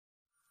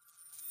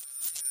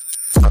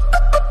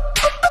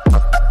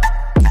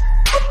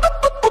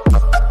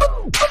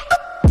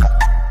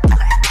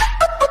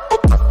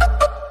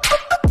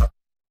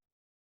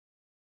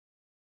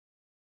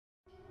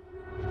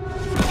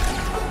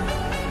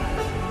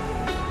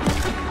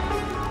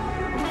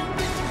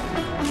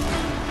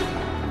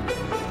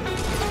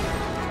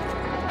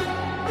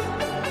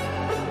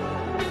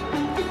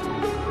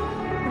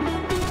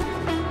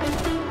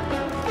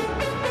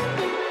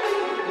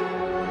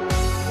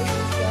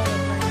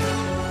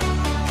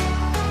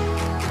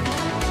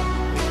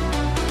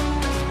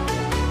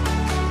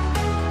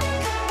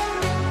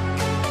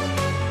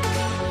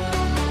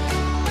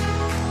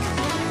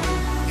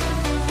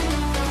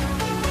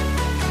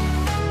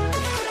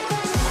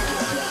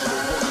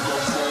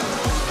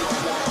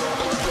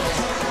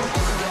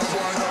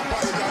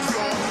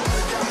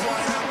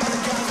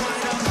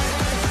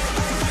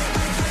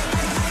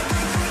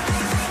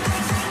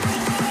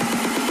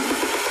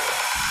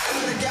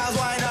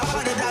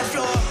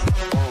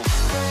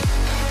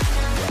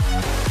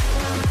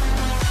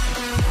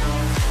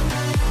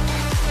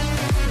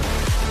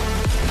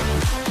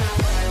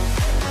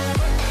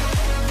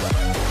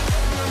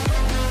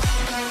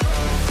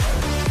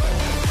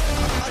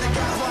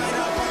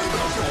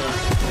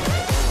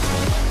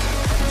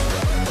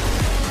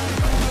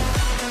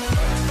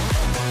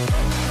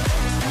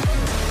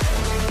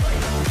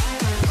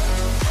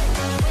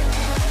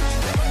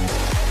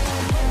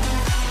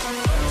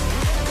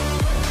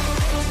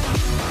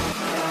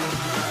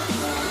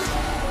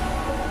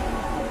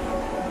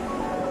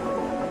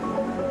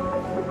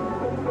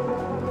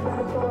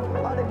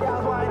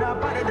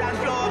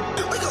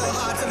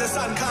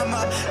I'm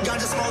up.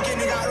 Ganja smoking,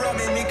 they got rum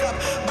in me cup.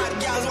 Bad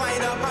girls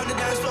wind up on the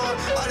dance floor.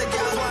 All the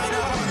girls wind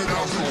up on the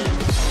dance floor.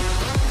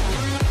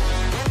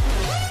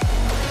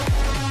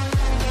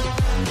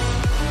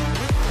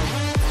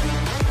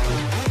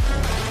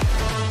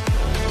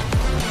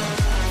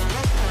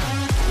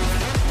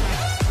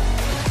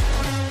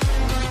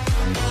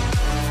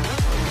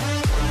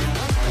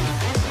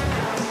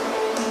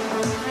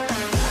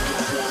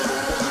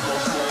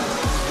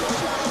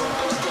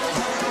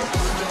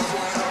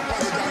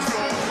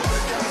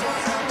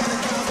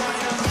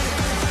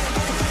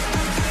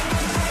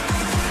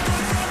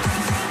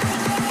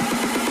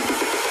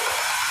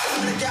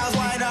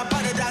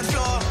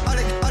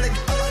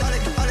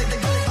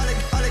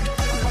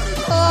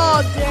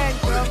 Oh, dang,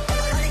 bro.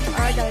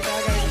 I gotta go.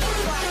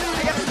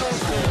 I gotta go.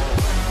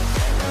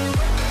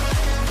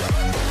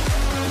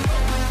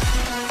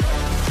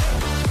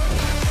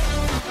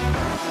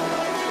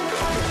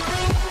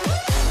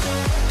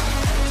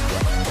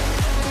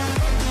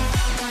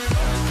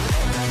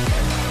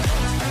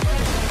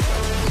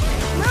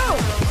 No!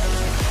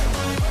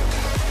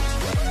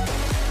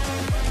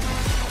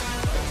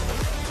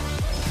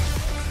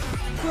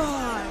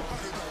 God.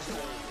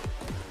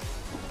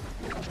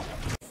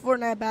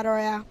 Fortnite Battle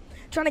Royale.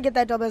 Trying to get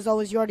that dub as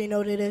always. You already know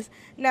what it is.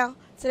 Now,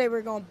 today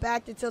we're going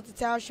back to Tilted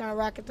Towers, trying to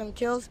rack up them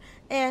kills,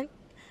 and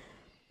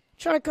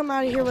trying to come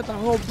out of here with a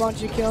whole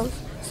bunch of kills.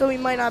 So we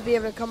might not be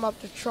able to come up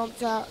to Trump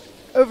Tower,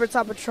 over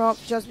top of Trump,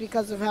 just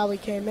because of how we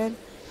came in.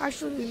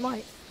 Actually, we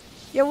might.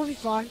 Yeah, we'll be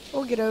fine.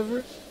 We'll get over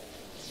it.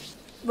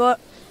 But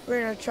we're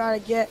going to try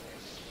to get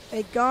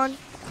a gun.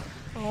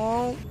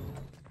 Oh.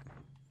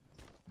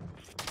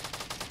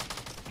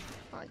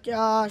 My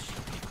gosh.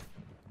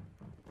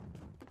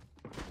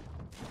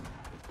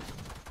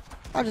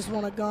 I just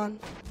want a gun.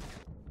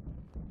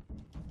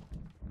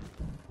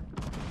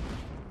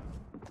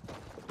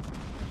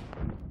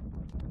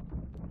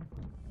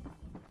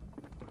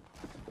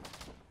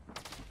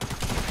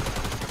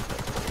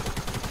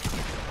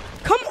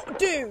 Come on,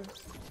 dude.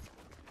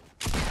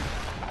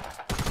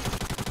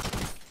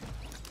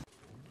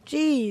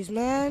 Jeez,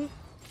 man.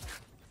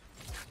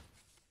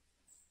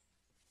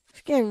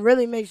 This game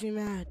really makes me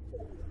mad.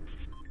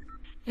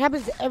 It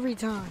happens every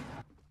time.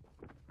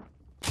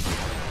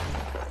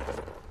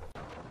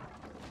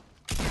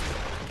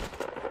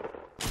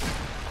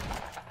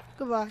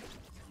 Goodbye.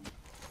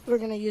 We're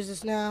gonna use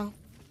this now.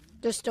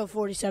 There's still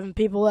 47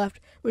 people left.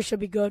 We should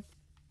be good.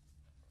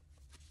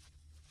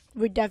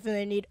 We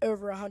definitely need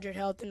over 100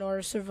 health in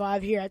order to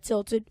survive here at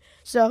Tilted.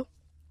 So,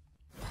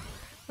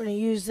 we're gonna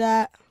use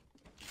that.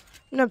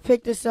 I'm gonna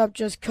pick this up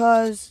just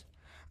cause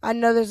I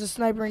know there's a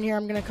sniper in here.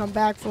 I'm gonna come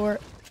back for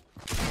it.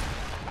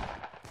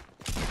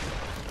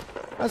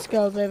 Let's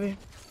go, baby.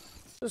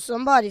 So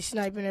somebody's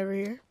sniping over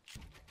here.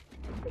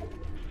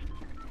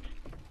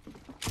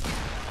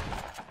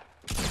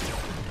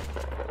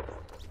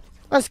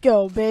 Let's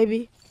go,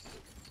 baby.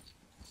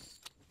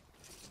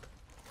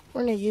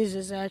 We're gonna use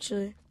this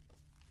actually.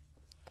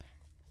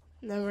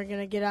 And then we're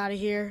gonna get out of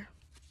here.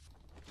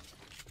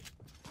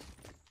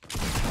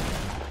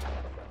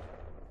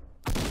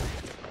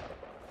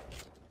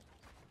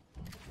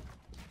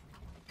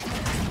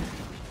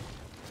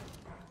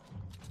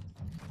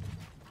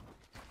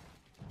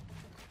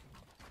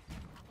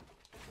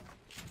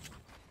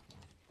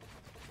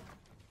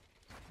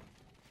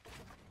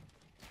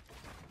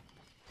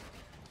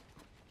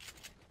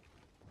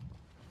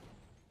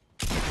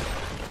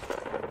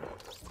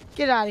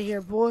 Get out of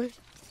here, boy.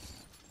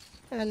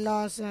 That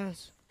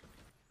nonsense.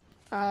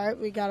 Alright,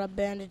 we got a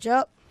bandage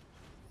up.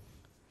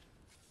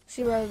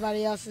 See where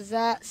everybody else is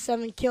at.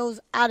 7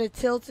 kills out of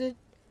Tilted.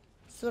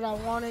 That's what I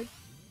wanted.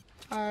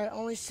 Alright,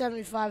 only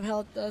 75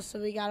 health though, so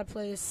we gotta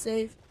play this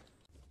safe.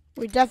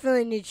 We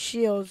definitely need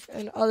shields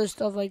and other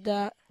stuff like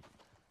that.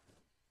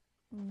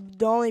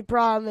 The only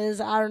problem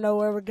is I don't know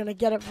where we're gonna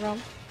get it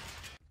from.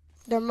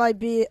 There might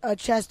be a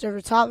chest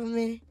over top of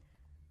me.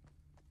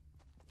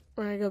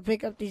 We're gonna go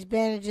pick up these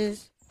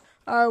bandages.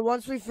 Alright,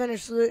 once we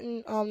finish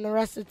looting the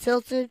rest of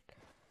Tilted,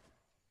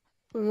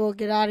 we will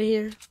get out of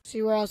here.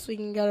 See where else we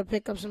can go to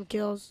pick up some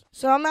kills.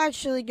 So I'm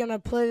actually gonna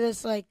play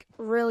this like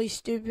really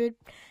stupid,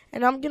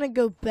 and I'm gonna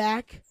go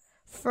back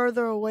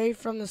further away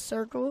from the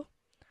circle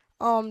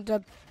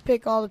to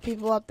pick all the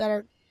people up that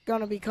are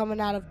gonna be coming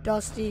out of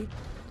Dusty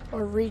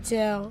or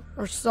Retail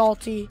or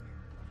Salty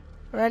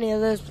or any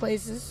of those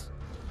places.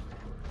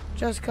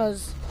 Just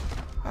cause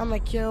I'm gonna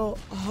kill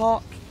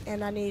Hawk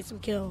and I need some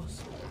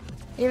kills.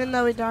 Even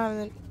though we don't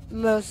have the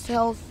most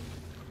health,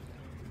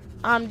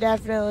 I'm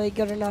definitely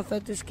good enough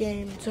at this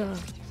game to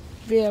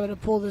be able to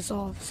pull this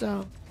off.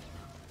 So,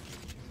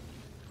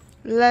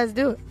 let's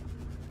do it.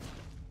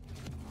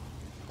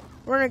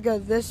 We're gonna go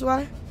this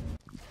way.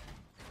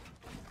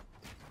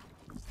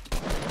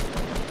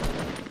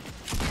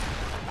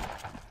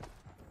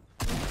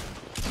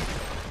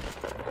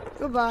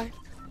 Goodbye.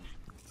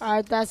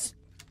 Alright, that's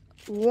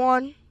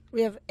 1.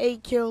 We have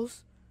 8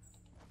 kills.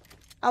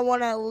 I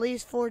want at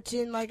least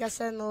 14, like I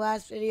said in the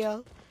last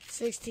video.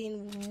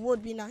 16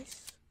 would be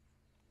nice.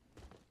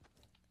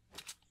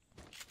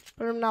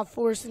 but I'm not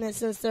forcing it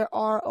since there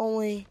are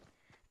only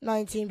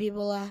 19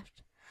 people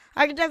left.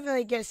 I could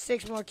definitely get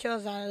 6 more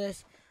kills out of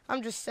this.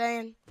 I'm just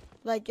saying,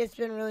 like, it's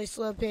been really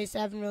slow paced.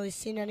 I haven't really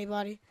seen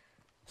anybody.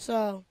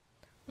 So,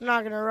 I'm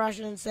not going to rush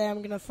it and say I'm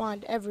going to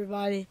find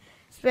everybody.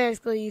 It's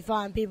basically you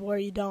find people where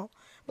you don't.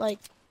 Like,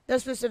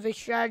 there's specific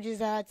strategies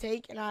that I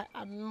take, and I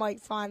might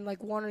find,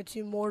 like, 1 or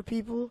 2 more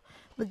people.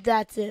 But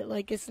that's it.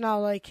 Like, it's not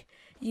like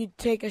you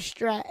take a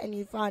strat and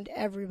you find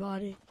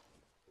everybody.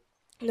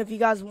 And if you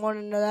guys want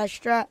to know that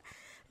strat,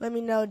 let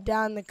me know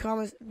down in the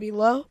comments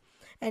below,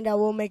 and I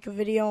will make a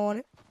video on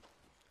it.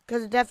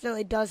 Because it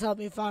definitely does help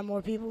me find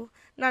more people.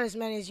 Not as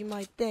many as you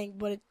might think,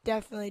 but it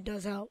definitely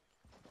does help.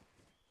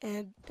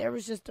 And there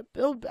was just a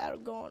build battle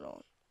going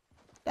on.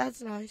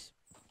 That's nice.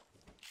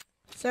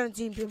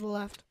 17 people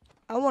left.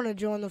 I want to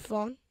join the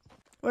fun.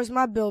 Where's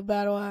my build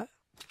battle at?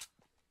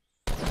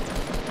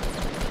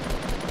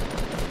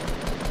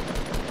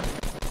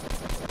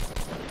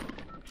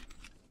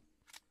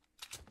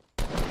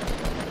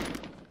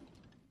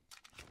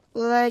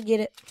 Let I get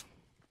it.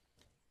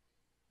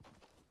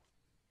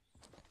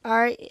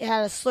 Alright, it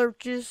had a slurp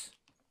juice.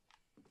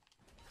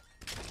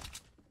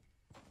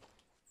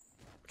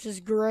 Which is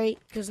great,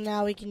 because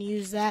now we can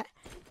use that.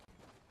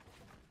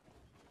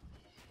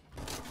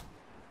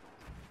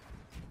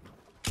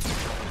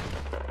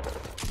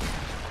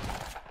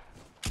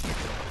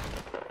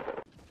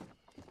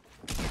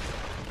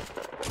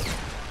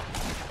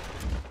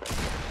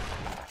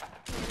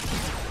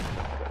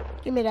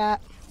 Give me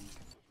that.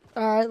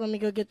 Alright, let me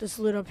go get this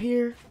loot up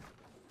here.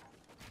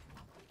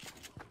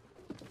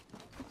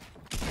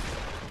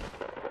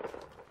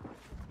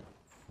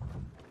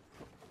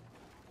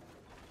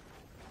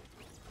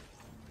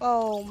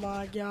 Oh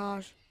my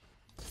gosh.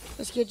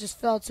 This kid just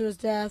fell to his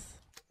death.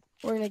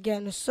 We're going to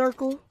get in a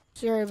circle.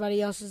 See where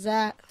everybody else is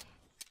at.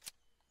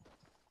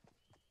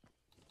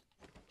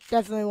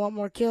 Definitely want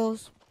more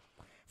kills.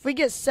 If we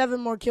get 7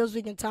 more kills,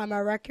 we can tie my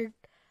record.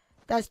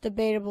 That's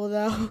debatable,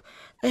 though,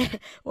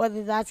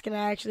 whether that's going to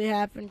actually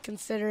happen,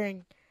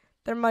 considering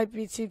there might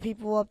be 2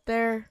 people up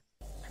there.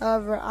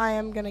 However, I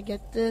am going to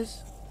get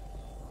this,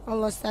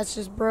 unless that's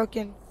just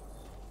broken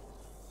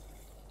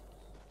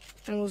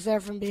and was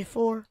there from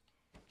before.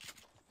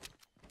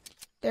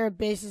 There are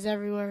bases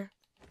everywhere.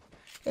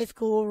 It's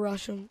cool, we'll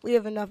rush them. We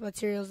have enough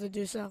materials to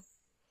do so.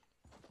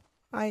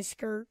 I ain't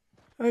scared.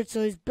 Alright,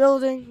 so he's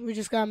building. We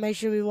just gotta make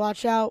sure we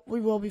watch out. We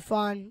will be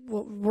fine.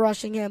 We're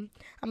rushing him.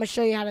 I'm gonna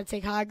show you how to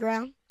take high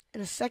ground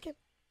in a second.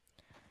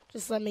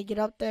 Just let me get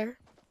up there.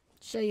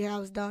 Show you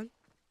how it's done.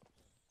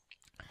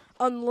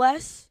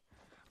 Unless,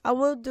 I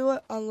will do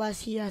it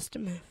unless he has to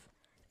move.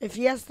 If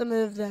he has to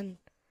move, then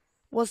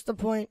what's the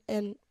point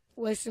in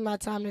wasting my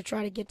time to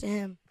try to get to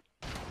him?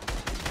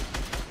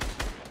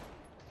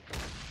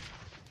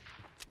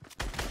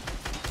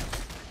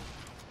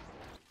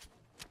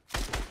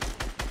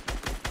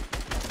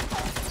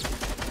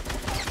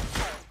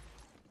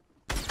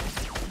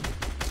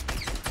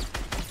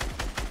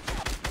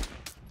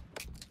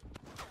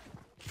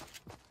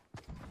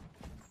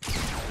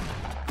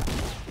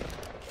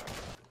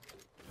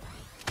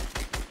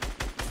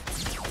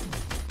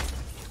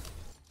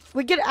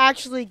 We could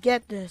actually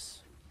get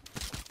this.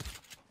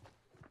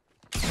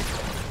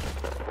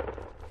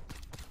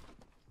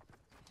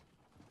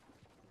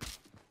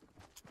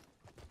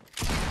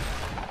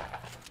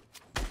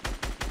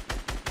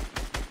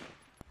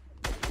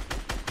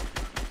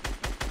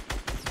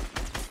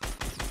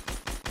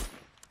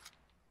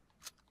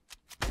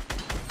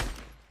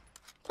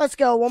 Let's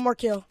go, 1 more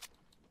kill.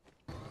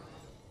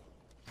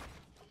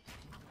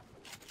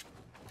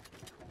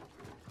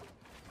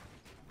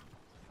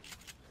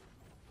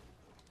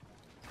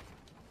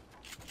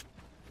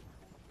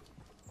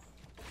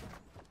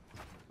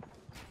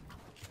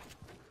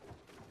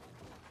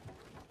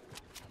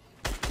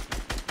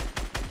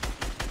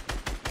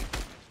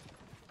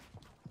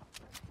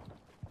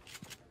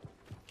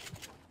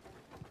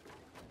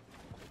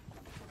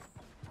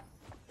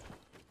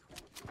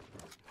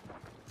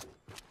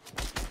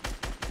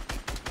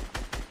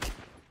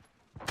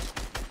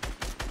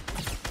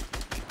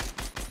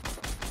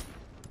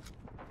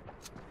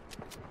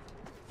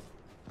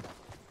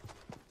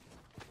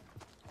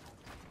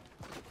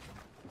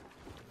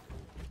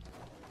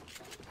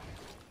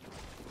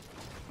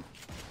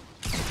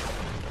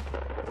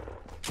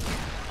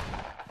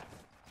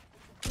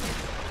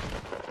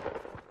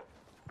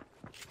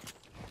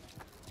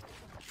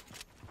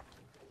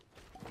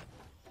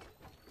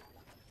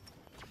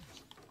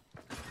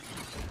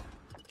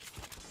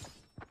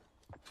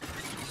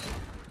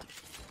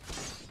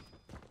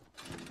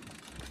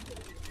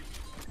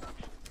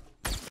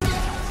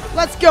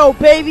 Let's go,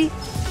 baby.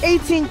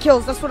 18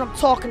 kills. That's what I'm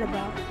talking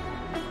about.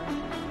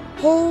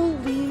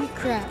 Holy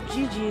crap.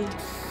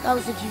 GG. That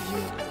was a GG.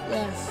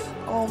 Yes.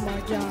 Oh, my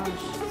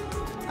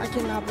gosh. I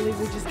cannot believe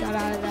we just got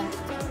out of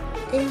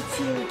that.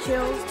 18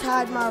 kills.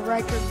 Tied my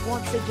record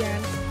once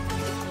again.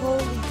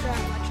 Holy crap.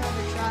 I tried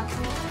to trap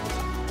him.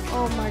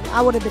 Oh, my God.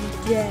 I would have been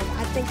dead.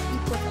 I think he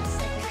put that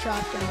second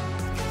trap down.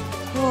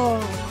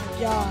 Oh, my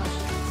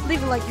gosh.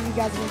 Leave a like if you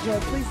guys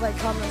enjoyed. Please like,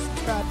 comment, and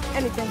subscribe.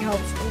 Anything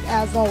helps. And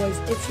as always,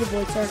 it's your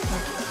boy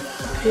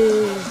Terka.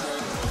 Peace.